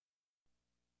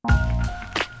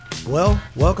Well,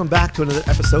 welcome back to another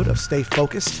episode of Stay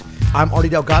Focused. I'm Artie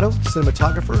Delgado,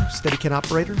 cinematographer, Steadicam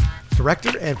operator,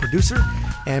 director, and producer.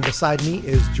 And beside me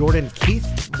is Jordan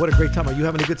Keith. What a great time. Are you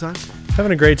having a good time?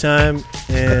 Having a great time,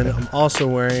 and I'm also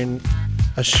wearing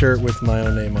a shirt with my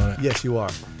own name on it. Yes, you are.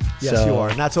 Yes, you are.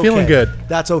 And that's okay. Feeling good.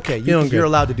 That's okay. You're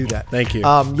allowed to do that. Thank you.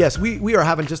 Yes, we are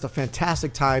having just a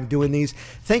fantastic time doing these.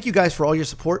 Thank you guys for all your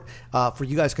support, for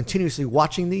you guys continuously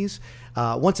watching these.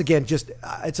 Once again,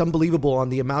 it's unbelievable on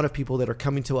the amount of people that are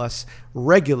coming to us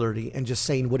regularly and just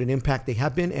saying what an impact they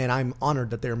have been. And I'm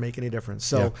honored that they're making a difference.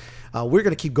 So we're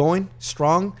going to keep going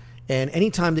strong. And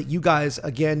anytime that you guys,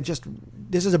 again,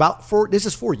 this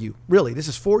is for you, really. This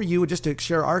is for you, just to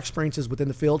share our experiences within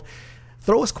the field.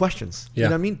 Throw us questions. You know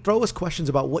what I mean? Throw us questions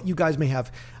about what you guys may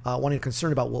have wanting to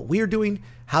concern about what we're doing.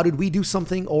 How did we do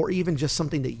something, or even just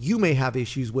something that you may have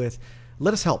issues with?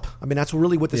 Let us help. I mean, that's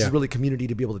really what this is really community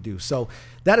to be able to do. So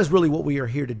that is really what we are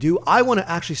here to do. I want to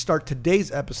actually start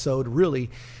today's episode really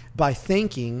by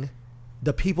thanking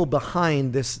the people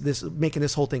behind this making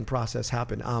this whole thing process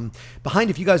happen. Behind,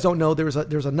 if you guys don't know, there's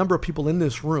a number of people in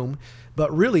this room,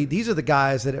 but really these are the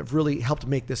guys that have really helped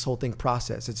make this whole thing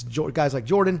process. It's guys like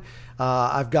Jordan.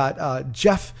 I've got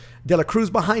Jeff De La Cruz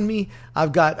behind me.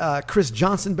 I've got Chris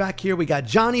Johnson back here. We got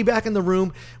Johnny back in the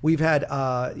room. We've had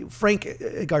Frank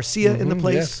Garcia in the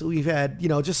place. Yeah. We've had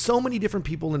just so many different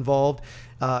people involved.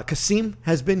 Kasim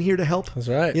has been here to help. That's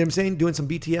right. You know what I'm saying? Doing some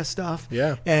BTS stuff.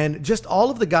 Yeah. And just all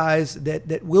of the guys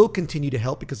that will continue to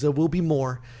help, because there will be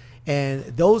more. And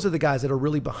those are the guys that are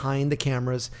really behind the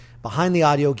cameras, behind the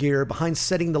audio gear, behind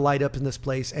setting the light up in this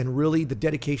place, and really the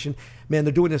dedication. Man,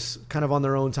 they're doing this kind of on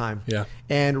their own time. Yeah.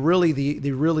 And really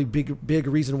the really big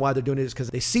reason why they're doing it is because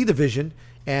they see the vision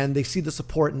and they see the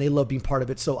support and they love being part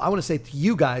of it. So I want to say to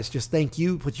you guys, just thank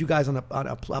you, put you guys on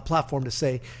a platform to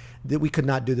say that we could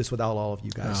not do this without all of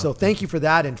you guys. So thank you for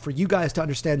that, and for you guys to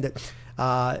understand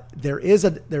that there is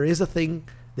a thing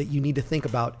that you need to think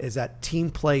about, is that team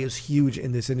play is huge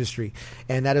in this industry.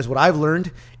 And that is what I've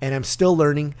learned, and I'm still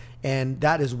learning. And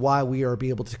that is why we are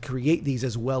able to create these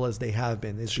as well as they have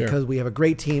been. It's because we have a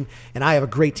great team, and I have a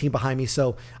great team behind me.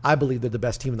 So I believe they're the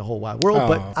best team in the whole wide world,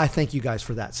 but I thank you guys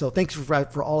for that. So thanks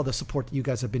for all of the support that you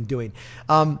guys have been doing.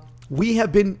 We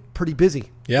have been pretty busy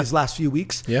these last few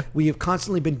weeks. Yeah. We have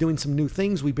constantly been doing some new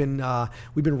things. We've been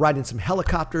riding some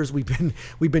helicopters. We've been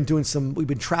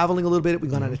traveling a little bit.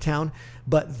 We've gone out of town.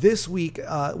 But this week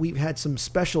we had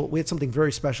something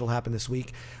very special happen this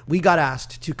week. We got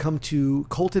asked to come to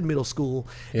Colton Middle School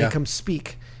and come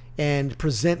speak and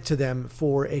present to them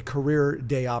for a career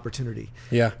day opportunity.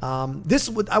 Yeah.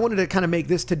 I wanted to kind of make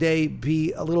this today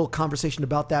be a little conversation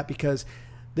about that, because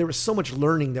there was so much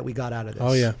learning that we got out of this.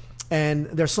 Oh yeah. And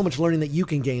there's so much learning that you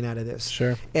can gain out of this.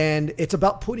 Sure. And it's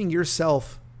about putting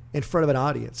yourself in front of an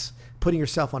audience, putting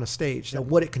yourself on a stage, and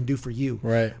what it can do for you.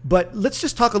 Right. But let's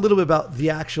just talk a little bit about the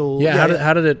actual. Yeah.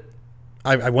 How did it?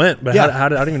 I went, but I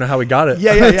don't even know how we got it.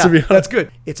 Yeah. To be honest. That's good.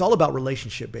 It's all about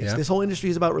relationship based. Yeah. This whole industry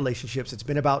is about relationships. It's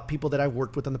been about people that I've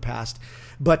worked with in the past.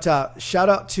 But shout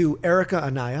out to Erica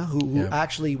Anaya, who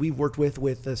actually we've worked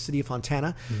with the city of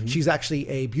Fontana. Mm-hmm. She's actually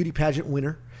a beauty pageant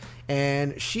winner.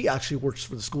 And she actually works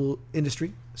for the school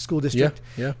district.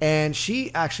 Yeah. And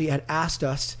she actually had asked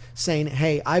us, saying,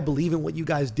 hey, I believe in what you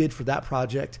guys did for that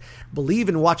project. Believe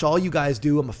and watch all you guys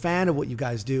do. I'm a fan of what you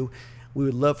guys do. We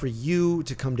would love for you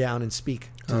to come down and speak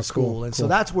to the school. Cool, and so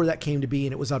that's where that came to be.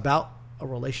 And it was about a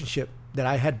relationship that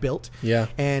I had built. Yeah.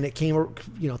 And it came,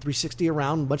 360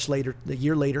 around a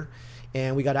year later.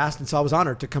 And we got asked. And so I was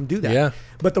honored to come do that. Yeah.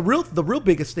 But the real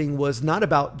biggest thing was not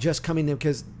about just coming in,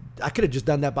 because I could have just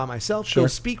done that by myself. Sure. Go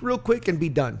speak real quick and be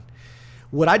done.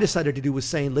 What I decided to do was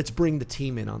saying, let's bring the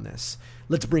team in on this.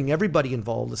 Let's bring everybody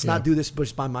involved. Let's not do this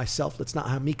just by myself. Let's not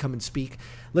have me come and speak.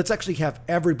 Let's actually have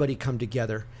everybody come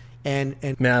together. And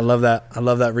man, I love that. I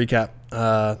love that recap.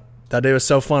 That day was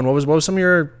so fun. What was some of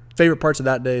your favorite parts of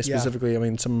that day specifically? I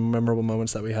mean, some memorable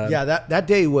moments that we had. Yeah, that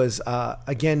day was,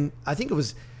 again, I think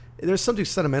there's something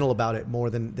sentimental about it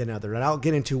more than other. And I'll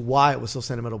get into why it was so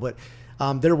sentimental, but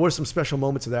there were some special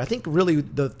moments of that. I think really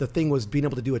the thing was being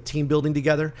able to do a team building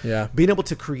together. Yeah. Being able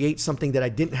to create something that I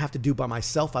didn't have to do by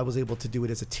myself. I was able to do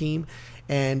it as a team.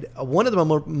 And one of the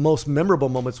most memorable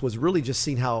moments was really just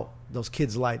seeing how those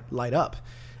kids light up.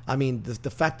 I mean,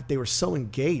 the fact that they were so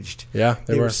engaged. Yeah,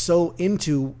 they were so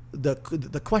into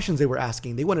the questions they were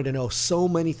asking. They wanted to know so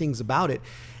many things about it.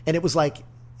 And it was like,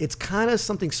 it's kind of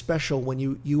something special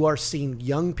when you are seeing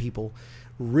young people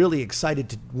really excited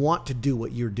to want to do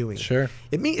what you're doing. Sure.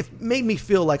 It made me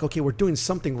feel like, okay, we're doing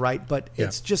something right, but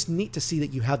it's just neat to see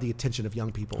that you have the attention of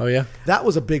young people. Oh, yeah. That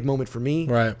was a big moment for me.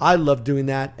 Right. I loved doing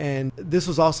that. And this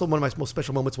was also one of my most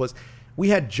special moments was we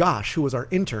had Josh, who was our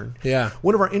intern. Yeah.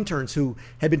 One of our interns who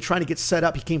had been trying to get set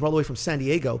up. He came all the way from San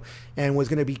Diego and was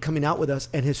going to be coming out with us.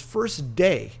 And his first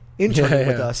day interning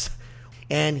with us,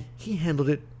 and he handled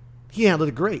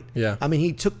it great. Yeah. I mean,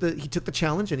 he took the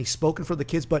challenge and he spoke in front of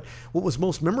the kids. But what was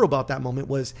most memorable about that moment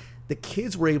was the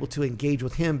kids were able to engage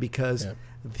with him because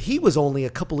he was only a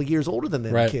couple of years older than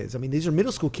them kids. I mean, these are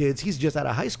middle school kids. He's just out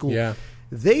of high school. Yeah.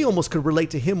 They almost could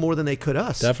relate to him more than they could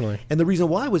us. Definitely. And the reason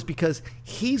why was because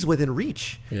he's within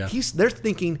reach. Yeah. They're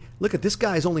thinking, look at this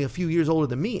guy's only a few years older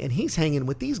than me, and he's hanging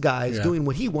with these guys doing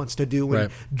what he wants to do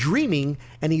and dreaming,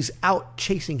 and he's out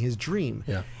chasing his dream.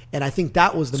 Yeah. And I think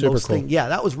that was the Super most cool. thing. Yeah,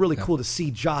 that was really cool to see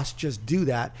Josh just do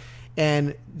that,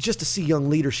 and just to see young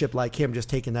leadership like him just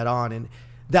taking that on, and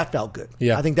that felt good.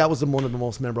 Yeah. I think that was one of the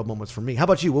most memorable moments for me. How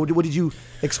about you? What did you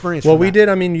experience? Well, from we that? did.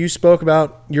 I mean, you spoke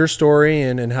about your story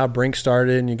and how Brink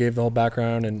started, and you gave the whole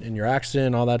background and your accident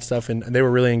and all that stuff, and they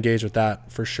were really engaged with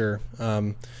that for sure. I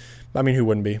mean, who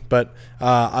wouldn't be? But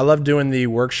I love doing the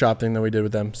workshop thing that we did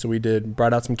with them. So we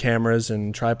brought out some cameras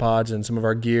and tripods and some of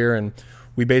our gear, and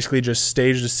we basically just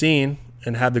staged a scene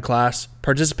and had the class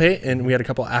participate, and we had a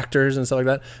couple actors and stuff like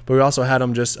that. But we also had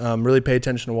them just really pay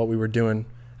attention to what we were doing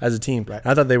as a team. Right.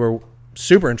 I thought they were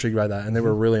super intrigued by that, and they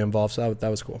were really involved. So that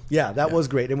was cool. Yeah, that was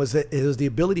great. It was the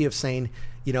ability of saying,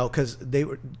 because they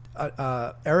were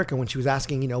Erica, when she was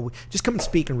asking, just come and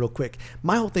speak and real quick.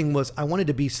 My whole thing was I wanted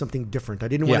to be something different. I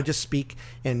didn't want to just speak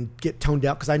and get toned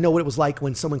out, because I know what it was like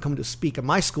when someone come to speak at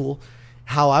my school,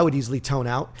 how I would easily tone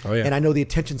out. Oh, yeah. And I know the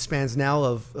attention spans now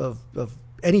of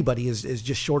anybody is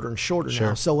just shorter and shorter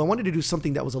now. So I wanted to do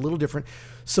something that was a little different.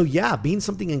 So being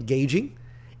something engaging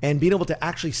and being able to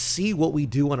actually see what we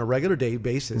do on a regular day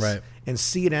basis and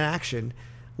see it in action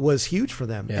was huge for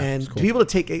them. Yeah, and cool. To be able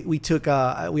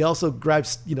to we also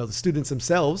grabbed, the students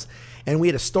themselves, and we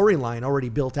had a storyline already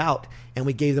built out, and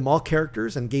we gave them all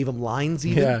characters and gave them lines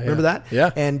even. Remember that? Yeah.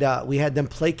 And we had them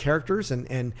play characters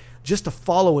and just to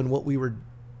follow in what we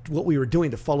were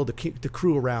doing, to follow the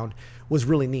crew around was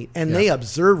really neat. And they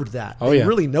observed that. They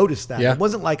really noticed that. It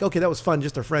wasn't like, okay, that was fun,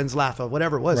 just our friends laugh or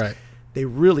whatever it was. Right. They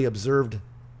really observed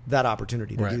that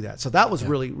opportunity to do that. So that was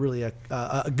really, really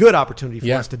a good opportunity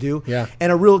for us to do. Yeah.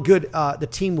 And a real good, the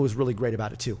team was really great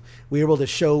about it too. We were able to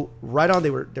show right on,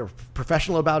 they were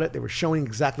professional about it. They were showing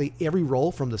exactly every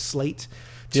role, from the slate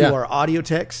to our audio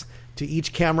techs, to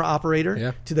each camera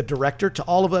operator, to the director, to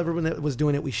all of everyone that was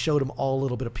doing it. We showed them all a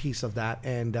little bit of piece of that.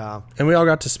 And we all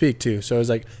got to speak too. So it was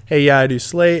like, hey, I do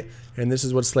slate, and this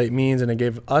is what slate means. And it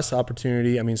gave us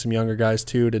opportunity, some younger guys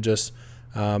too, to just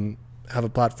have a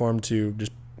platform to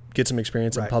just get some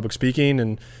experience in public speaking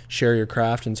and share your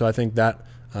craft. And so I think that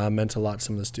meant a lot to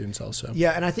some of the students also.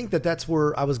 Yeah, and I think that's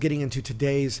where I was getting into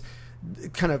today's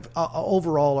kind of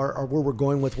overall, or where we're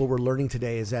going with what we're learning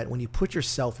today, is that when you put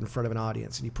yourself in front of an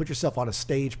audience and you put yourself on a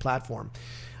stage platform,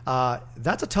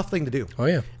 that's a tough thing to do. Oh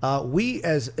yeah. We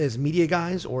as media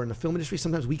guys, or in the film industry,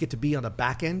 sometimes we get to be on the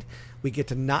back end. We get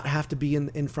to not have to be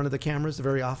in front of the cameras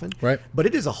very often. Right. But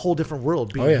it is a whole different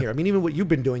world being here. I mean, even what you've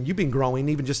been doing, you've been growing,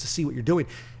 even just to see what you're doing.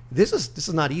 This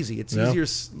is not easy. It's easier.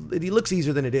 It looks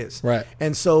easier than it is. Right.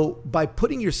 And so by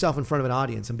putting yourself in front of an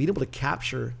audience and being able to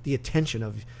capture the attention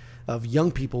of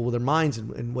young people with their minds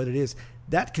and what it is,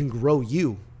 that can grow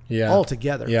you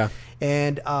altogether. Yeah.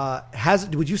 And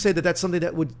would you say that's something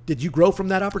did you grow from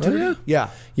that opportunity? Oh, yeah.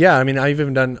 Yeah. I mean, I've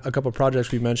even done a couple of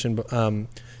projects we've mentioned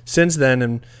since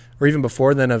then, or even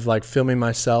before then, of like filming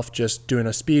myself just doing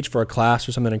a speech for a class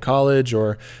or something in college,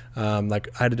 or like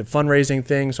I did a fundraising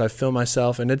thing, so I filmed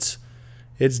myself, and it's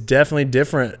definitely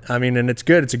different. I mean, and it's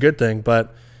good. It's a good thing,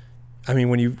 but I mean,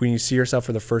 when you see yourself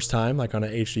for the first time, like on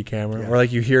an HD camera, or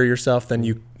like you hear yourself, then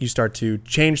you start to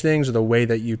change things, or the way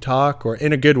that you talk, or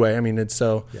in a good way. I mean, it's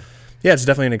so, it's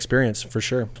definitely an experience for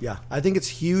sure. Yeah. I think it's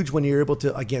huge when you're able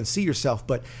to, again, see yourself,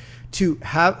 but to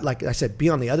have, like I said, be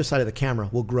on the other side of the camera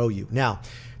will grow you. Now,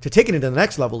 to take it into the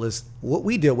next level is what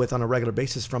we deal with on a regular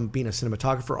basis from being a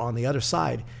cinematographer on the other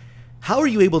side. How are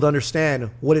you able to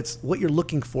understand what you're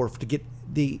looking for to get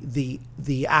the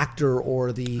actor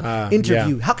or the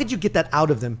interview? How could you get that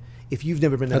out of them if you've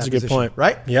never been in that position? That's a good point.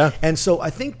 Right? Yeah. And so I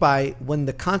think when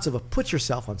the concept of put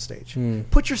yourself on stage,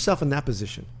 put yourself in that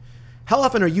position. How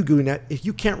often are you doing that if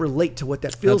you can't relate to what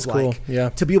that feels like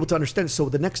to be able to understand? So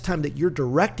the next time that you're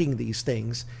directing these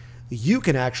things, you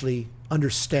can actually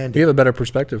understanding. You have a better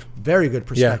perspective. Very good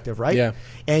perspective, right? Yeah.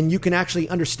 And you can actually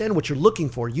understand what you're looking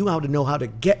for. You know how to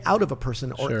get out of a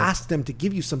person or ask them to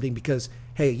give you something because,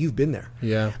 hey, you've been there.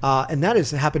 Yeah. And that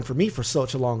has happened for me for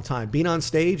such a long time, being on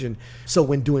stage. And so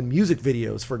when doing music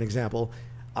videos, for an example,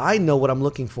 I know what I'm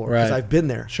looking for because I've been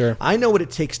there. Sure. I know what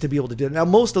it takes to be able to do it. Now,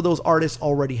 most of those artists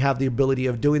already have the ability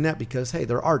of doing that because, hey,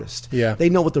 they're artists. Yeah. They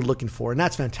know what they're looking for, and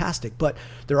that's fantastic. But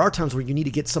there are times where you need to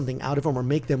get something out of them or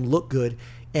make them look good.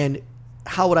 And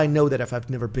how would I know that if I've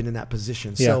never been in that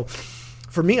position? Yeah. So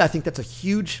for me, I think that's a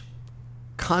huge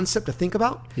concept to think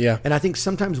about. Yeah. And I think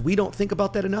sometimes we don't think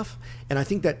about that enough. And I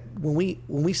think that when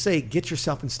we say get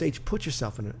yourself on stage, put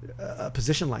yourself in a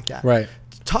position like that. Right.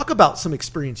 Talk about some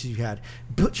experiences you had.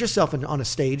 Put yourself on a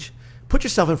stage. Put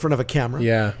yourself in front of a camera.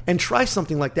 Yeah. And try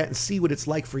something like that and see what it's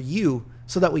like for you,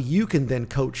 so that way you can then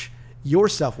coach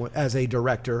yourself as a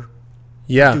director.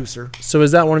 Yeah. Producer. So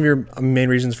is that one of your main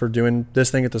reasons for doing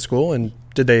this thing at the school? And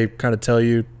did they kind of tell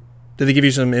you? Did they give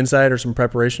you some insight or some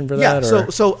preparation for that? Yeah,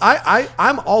 so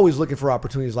I'm always looking for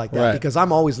opportunities like that Right. because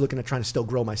I'm always looking at trying to still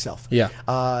grow myself. Yeah.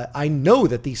 I know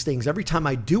that these things, every time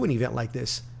I do an event like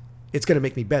this, it's going to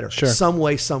make me better. Sure. Some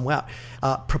way, somewhere.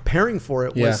 Preparing for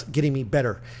it was Yeah. getting me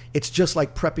better. It's just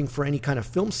like prepping for any kind of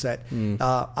film set.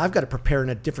 I've got to prepare in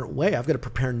a different way. I've got to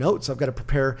prepare notes. I've got to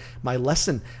prepare my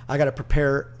lesson. I got to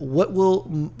prepare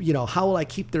how will I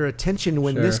keep their attention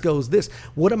when this goes this?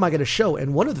 What am I going to show?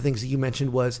 And one of the things that you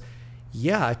mentioned was,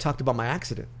 I talked about my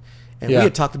accident. And we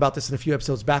had talked about this in a few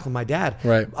episodes back with my dad.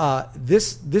 Right.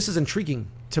 This is intriguing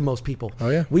to most people. Oh,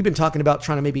 yeah. We've been talking about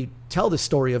trying to maybe tell this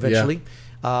story eventually,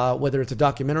 whether it's a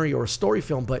documentary or a story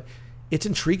film, but it's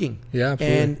intriguing. Yeah,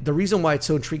 absolutely. And the reason why it's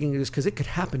so intriguing is because it could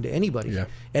happen to anybody Yeah.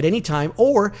 at any time,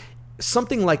 or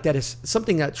something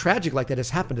tragic like that has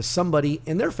happened to somebody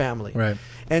in their family. Right.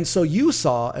 And so you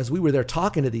saw, as we were there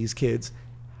talking to these kids,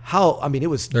 it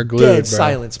was They're glued, dead bro.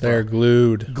 silence, bro. They're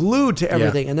glued To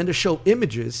everything. And then to show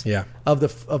images of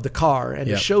the car and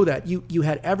to show that you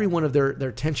had every one of their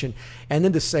attention, and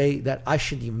then to say that I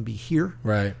shouldn't even be here.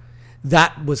 Right.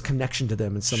 That was connection to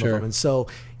them and some of them. And so,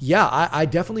 I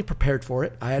definitely prepared for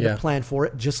it. I had to plan for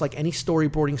it, just like any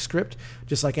storyboarding script,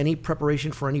 just like any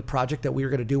preparation for any project that we were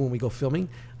going to do when we go filming.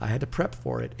 I had to prep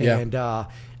for it. Yeah. And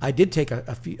I did take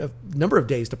a number of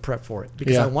days to prep for it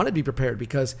because I wanted to be prepared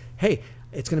because, hey,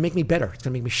 it's going to make me better. It's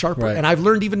going to make me sharper. Right. And I've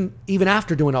learned even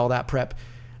after doing all that prep,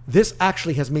 this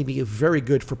actually has made me very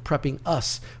good for prepping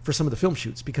us for some of the film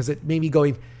shoots because it made me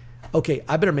going, okay,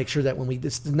 I better make sure that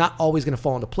this is not always going to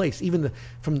fall into place. Even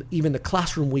the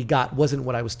classroom we got wasn't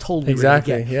what I was told we were going to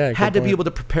get. Yeah, had to be able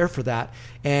to prepare for that,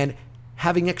 and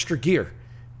having extra gear,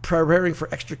 preparing for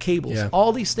extra cables,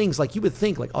 all these things. Like you would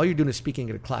think, like all you're doing is speaking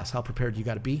at a class. How prepared you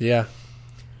got to be? Yeah.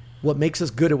 What makes us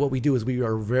good at what we do is we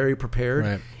are very prepared,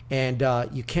 Right. and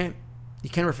you can't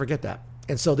ever forget that.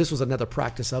 And so this was another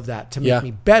practice of that to make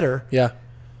me better. Yeah.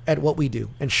 At what we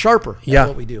do and sharper at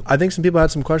what we do. I think some people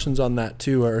had some questions on that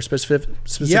too, or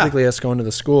specifically us going to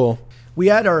the school. We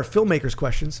had our filmmakers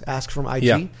questions asked from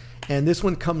IG, and this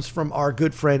one comes from our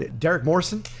good friend Derek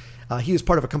Morrison. He is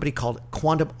part of a company called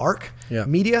Quantum Arc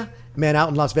Media, out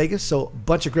in Las Vegas. So a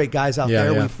bunch of great guys out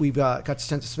there. Yeah. We've got to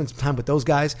spend some time with those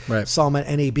guys. Right. Saw them at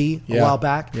NAB a while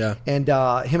back. Yeah. And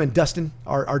him and Dustin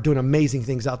are doing amazing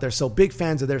things out there. So big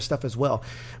fans of their stuff as well.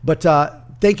 But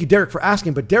thank you, Derek, for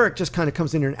asking. But Derek just kind of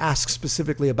comes in here and asks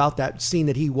specifically about that, seeing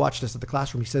that he watched us at the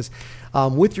classroom. He says,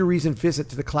 with your recent visit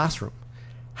to the classroom,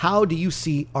 how do you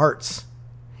see arts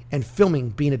and filming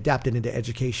being adapted into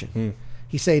education?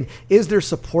 He's saying, is there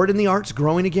support in the arts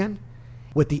growing again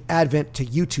with the advent to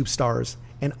YouTube stars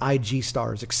and IG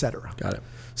stars, etc.? Got it.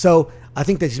 So I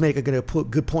think that he's making a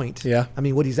good point. Yeah. I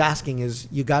mean, what he's asking is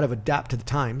you got to adapt to the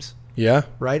times, Yeah.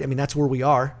 right? I mean, that's where we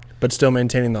are. But still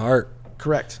maintaining the art.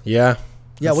 Correct. Yeah.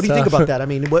 Yeah. What do you think about that? I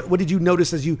mean, what did you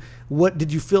notice what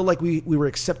did you feel like we were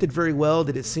accepted very well?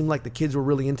 Did it seem like the kids were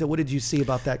really into it? What did you see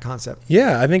about that concept?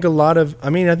 Yeah. I think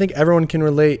I think everyone can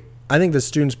relate. I think the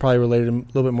students probably related a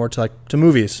little bit more to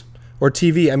movies or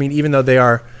TV. I mean, even though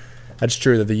that's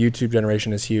true that the YouTube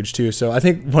generation is huge too. So I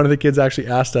think one of the kids actually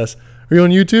asked us, "Are you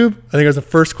on YouTube?" I think it was the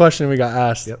first question we got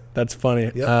asked. Yep. That's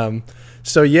funny. Yep.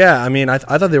 So yeah, I mean, I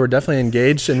thought they were definitely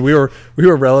engaged and we were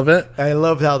relevant. I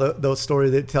love how those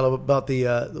stories they tell about the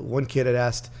one kid had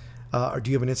asked, "Do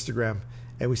you have an Instagram?"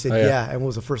 And we said, "Yeah." And what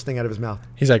was the first thing out of his mouth?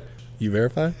 He's like, "You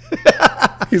verify?"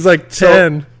 He's like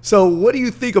 10. So what do you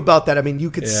think about that? I mean,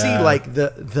 you could see like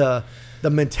the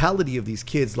mentality of these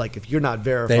kids. Like if you're not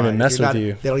verified, they even mess with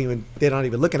you. They're not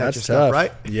even looking at your tough. stuff,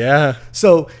 right? Yeah.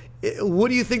 So what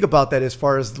do you think about that as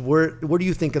far as where do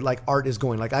you think like art is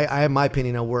going? Like I have my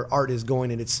opinion on where art is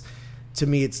going, and it's to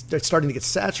me, it's starting to get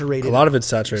saturated. A lot of it's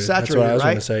saturated. That's what I was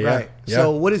going to say. Yeah. Right. Yeah.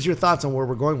 So what is your thoughts on where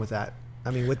we're going with that?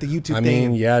 I mean, with the YouTube thing. I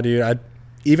mean, yeah, dude.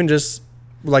 Even just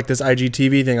like this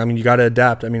IGTV thing, I mean, you got to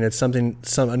adapt. I mean, it's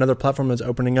another platform that's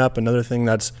opening up, another thing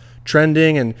that's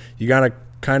trending, and you got to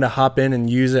kind of hop in and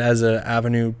use it as an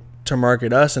avenue to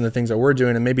market us and the things that we're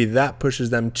doing, and maybe that pushes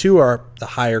them to the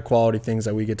higher quality things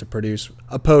that we get to produce,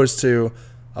 opposed to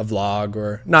a vlog,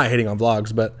 or not hitting on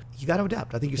vlogs, but you got to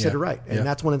adapt. I think you said it right, and Yeah.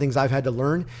 that's one of the things I've had to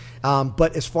learn.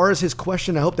 But as far as his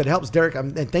question, I hope that helps, Derek.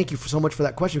 And thank you so much for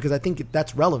that question, because I think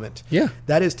that's relevant. Yeah.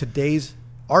 That is today's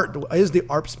art. Is the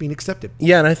ARPS being accepted?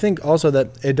 Yeah, and I think also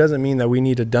that it doesn't mean that we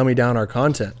need to dummy down our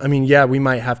content. I mean, yeah, we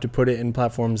might have to put it in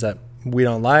platforms that we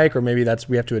don't like, or maybe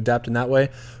we have to adapt in that way,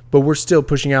 but we're still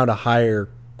pushing out a higher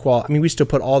quality. I mean, we still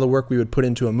put all the work we would put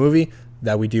into a movie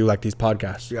that we do like these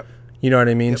podcasts. Yep. You know what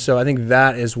I mean? Yep. So I think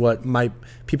that is what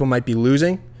people might be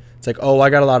losing. It's like, oh, I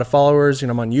got a lot of followers,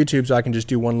 I'm on YouTube, so I can just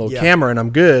do one little camera and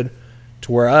I'm good.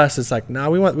 To where us, it's like, we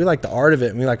like the art of it,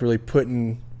 and we like really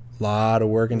putting a lot of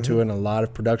work into it and a lot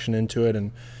of production into it,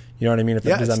 and you know what I mean?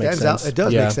 Does that make sense? It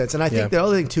does make sense. And I think the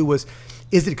other thing too was,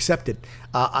 is it accepted?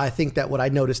 I think that what I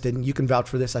noticed, and you can vouch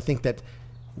for this, I think that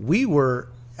we were,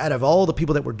 out of all the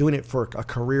people that were doing it for a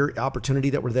career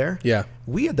opportunity that were there,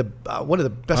 we had one of the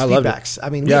best feedbacks. I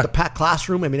mean, we had the packed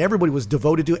classroom. I mean, everybody was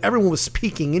devoted to it. Everyone was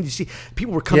speaking, and you see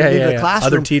people were coming into the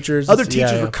classroom. Other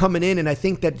teachers were coming in, and I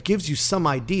think that gives you some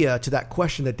idea to that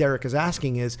question that Derek is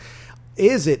asking: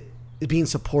 is it being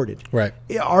supported? Right?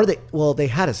 Are they? Well, they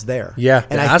had us there. Yeah,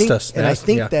 and I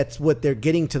think that's what they're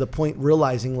getting to the point,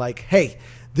 realizing like, hey,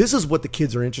 this is what the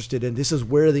kids are interested in. This is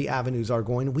where the avenues are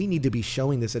going. We need to be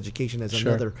showing this education as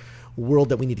another world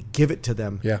that we need to give it to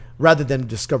them, rather than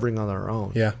discovering on our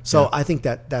own. Yeah. So I think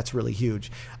that's really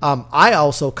huge. I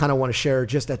also kind of want to share,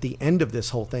 just at the end of this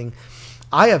whole thing,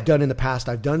 I have done in the past,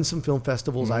 I've done some film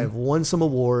festivals. I have won some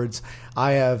awards.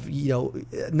 I have,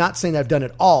 not saying that I've done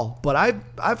it all, but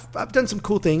I've done some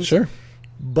cool things. Sure.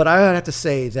 But I would have to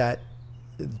say that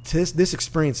this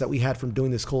experience that we had from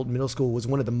doing this Colton Middle School was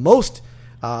one of the most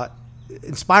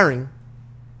inspiring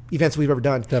events we've ever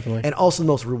done. Definitely. And also the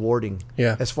most rewarding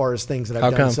as far as things that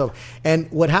I've done. Come? So,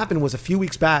 and what happened was a few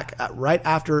weeks back, right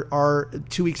after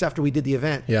 2 weeks after we did the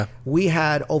event, we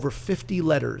had over 50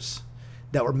 letters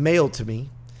that were mailed to me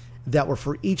that were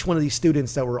for each one of these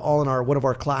students that were all in one of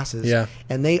our classes. Yeah.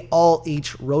 And they all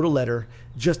each wrote a letter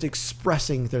just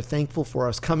expressing they're thankful for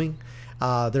us coming,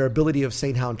 their ability of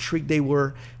saying how intrigued they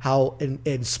were, how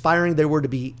inspiring they were to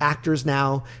be actors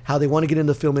now, how they want to get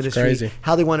into the film industry,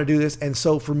 how they want to do this. And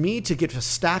so for me to get a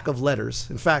stack of letters,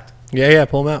 in fact.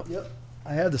 Pull them out. Yep.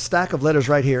 I have the stack of letters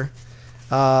right here.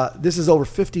 This is over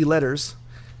 50 letters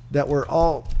that were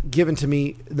all given to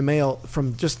me in the mail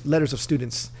from just letters of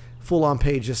students, full on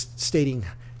page, just stating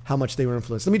how much they were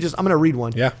influenced. I'm going to read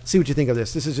one. See what you think of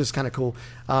this. This is just kind of cool.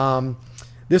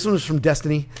 This one is from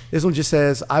Destiny. This one just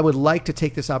says, I would like to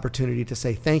take this opportunity to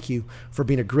say thank you for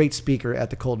being a great speaker at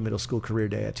the Colton Middle School Career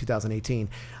Day at 2018.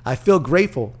 I feel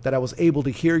grateful that I was able to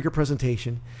hear your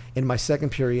presentation in my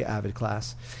second period AVID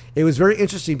class. It was very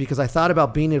interesting because I thought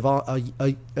about being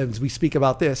as we speak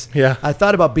about this, I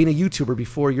thought about being a YouTuber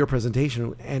before your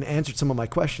presentation and answered some of my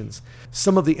questions.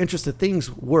 Some of the interesting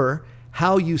things were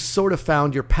how you sort of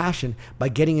found your passion by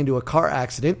getting into a car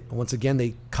accident. Once again,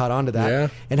 they caught on to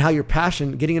that. And how your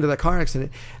passion getting into that car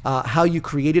accident, how you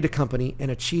created a company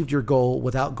and achieved your goal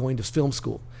without going to film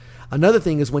school. Another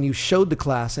thing is when you showed the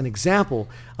class an example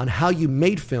on how you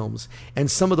made films and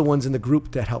some of the ones in the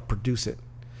group that helped produce it.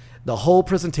 The whole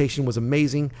presentation was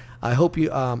amazing. I hope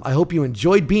you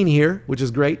enjoyed being here, which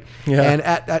is great, and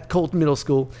at Colton Middle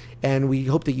School. And we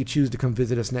hope that you choose to come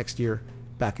visit us next year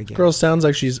back again. Girl sounds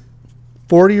like she's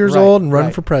 40 years old and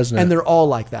running for president. And they're all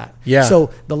like that. Yeah.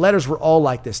 So the letters were all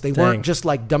like this. They weren't just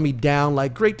like dummied down,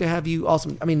 like, great to have you.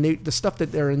 Awesome. I mean, the stuff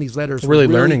that they're in these letters really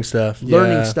learning stuff.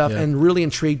 And really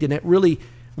intrigued. And it really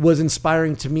was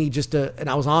inspiring to me and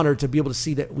I was honored to be able to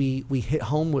see that we hit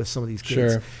home with some of these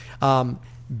kids.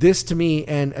 This to me,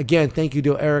 and again, thank you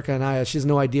to Erica and Aya. She has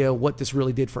no idea what this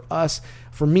really did for us,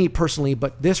 for me personally,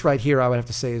 but this right here, I would have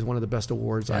to say, is one of the best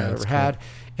awards I've ever had,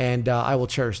 and I will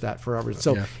cherish that forever.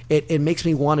 So it makes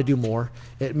me want to do more.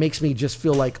 It makes me just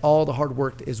feel like all the hard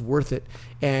work is worth it,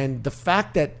 and the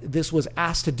fact that this was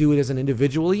asked to do it as an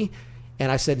individually,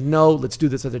 and I said, no, let's do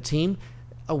this as a team.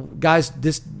 Guys,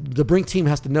 the Brink team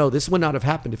has to know this would not have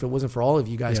happened if it wasn't for all of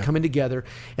you guys coming together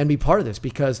and be part of this,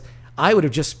 because I would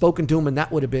have just spoken to them and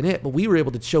that would have been it. But we were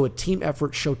able to show a team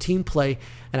effort, show team play,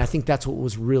 and I think that's what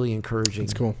was really encouraging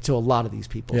to a lot of these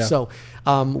people. So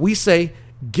we say,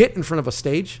 get in front of a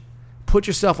stage, put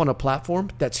yourself on a platform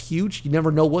that's huge. You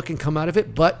never know what can come out of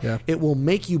it, but it will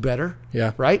make you better.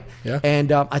 Yeah. Right? Yeah.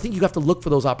 And I think you have to look for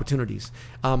those opportunities.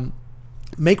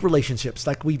 Make relationships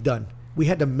like we've done. We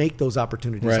had to make those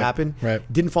opportunities happen. Right.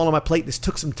 Didn't fall on my plate. This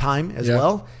took some time as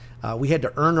well. We had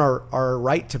to earn our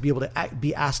right to be able to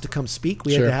be asked to come speak.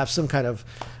 We had to have some kind of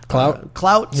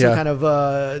clout, some kind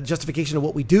of justification of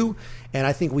what we do. And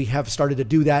I think we have started to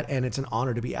do that, and it's an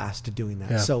honor to be asked to doing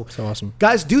that. Yeah, so awesome.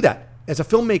 Guys, do that. As a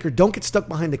filmmaker, don't get stuck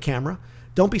behind the camera.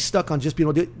 Don't be stuck on just being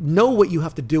able to do it. Know what you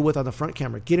have to deal with on the front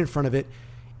camera. Get in front of it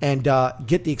and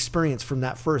get the experience from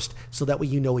that first, so that way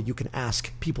you know what you can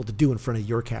ask people to do in front of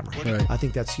your camera. Right. I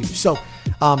think that's huge. So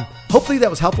hopefully that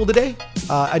was helpful today.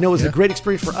 I know it was a great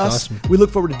experience for us. Awesome. We look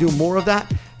forward to doing more of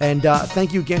that. And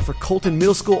thank you again for Colton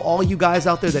Middle School, all you guys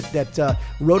out there that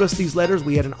wrote us these letters.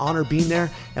 We had an honor being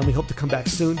there, and we hope to come back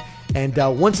soon. And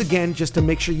once again, just to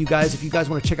make sure you guys, if you guys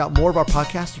want to check out more of our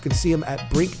podcasts, you can see them at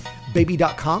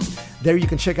brinkbaby.com. There you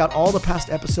can check out all the past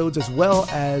episodes, as well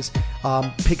as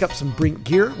pick up some Brink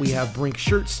gear. We have Brink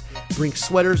shirts, Brink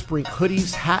sweaters, Brink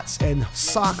hoodies, hats, and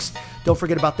socks. Don't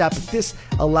forget about that. But this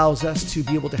allows us to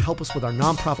be able to help us with our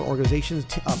nonprofit organizations,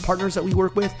 partners that we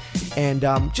work with. And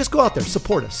just go out there,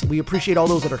 support us. We appreciate all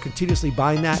those that are continuously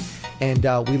buying that. And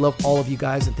we love all of you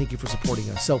guys, and thank you for supporting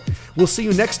us. So we'll see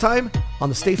you next time on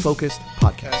the Stay Focused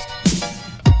podcast.